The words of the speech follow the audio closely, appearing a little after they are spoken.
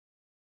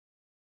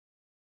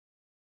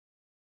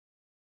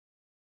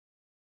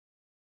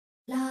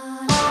始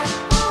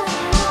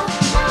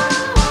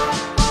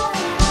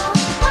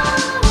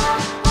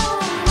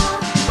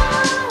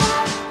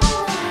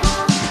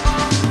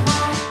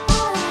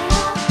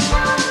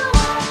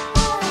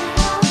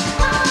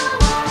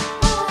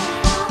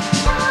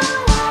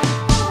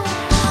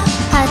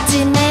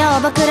めよ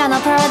う僕ら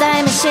のパラダ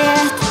イムシフ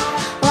ト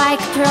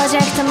Like プロジェ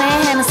クトメイ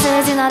ヘム数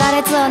字の羅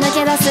列を抜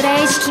け出す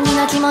レイジ君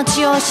の気持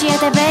ちを教え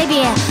てベイビ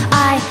ー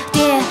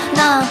ID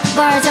ナン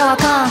バーじゃわ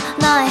かん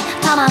ない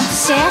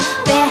魂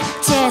ビッ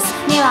チーズ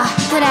には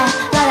触れら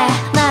れ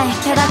ない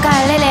気高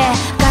いリリ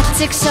ーガ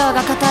チ畜生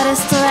が語る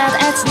ストレート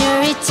エッジニュ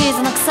ーリッチー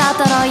ズの草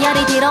とロイヤ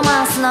リティロ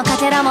マンスのか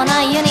けらも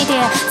ないユニテ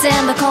ィ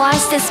全部壊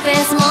してスペー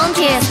スモン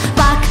キーズ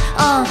バッ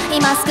クオン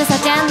今すぐ叫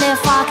んで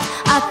Fuck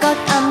I got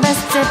I'm best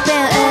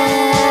tripping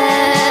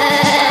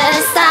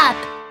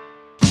Stop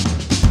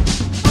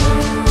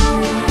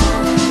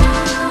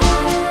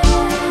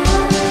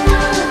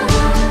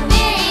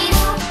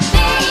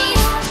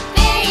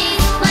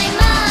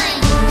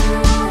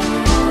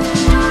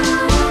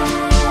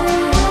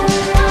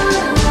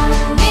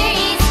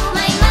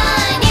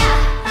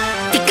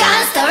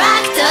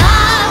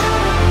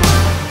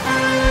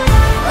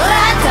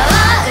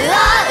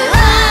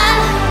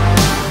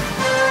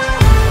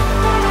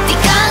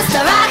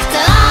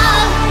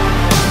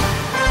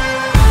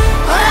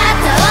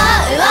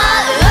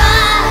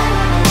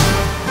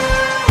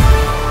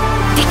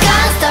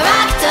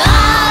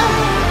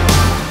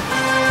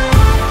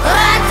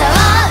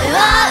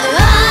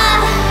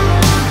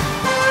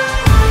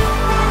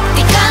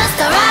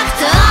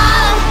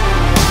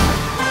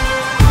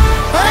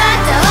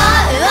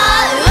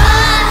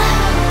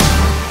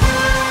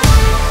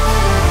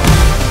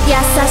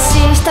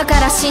人か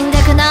ら死んで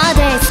くナー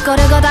デイズゴ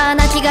ルゴダー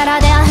なき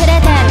殻で溢れ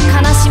てる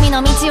悲しみ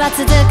の道は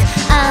続く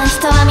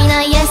人は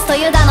皆イエスと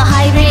ユダの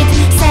ハイブリッド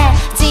聖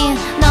人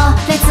の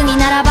列に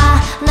並ば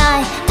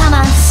ない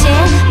魂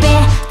ビ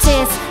ッチ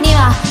ーズに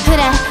は触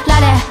れら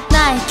れ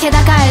ない気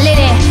高いリ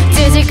リ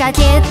ー十字架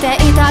切っ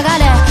て痛が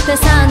る不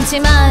産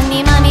自慢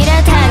にまみれ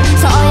てる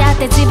そうや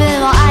って自分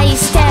を愛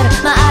してる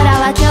マー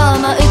ラは今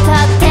日も歌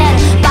って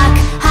る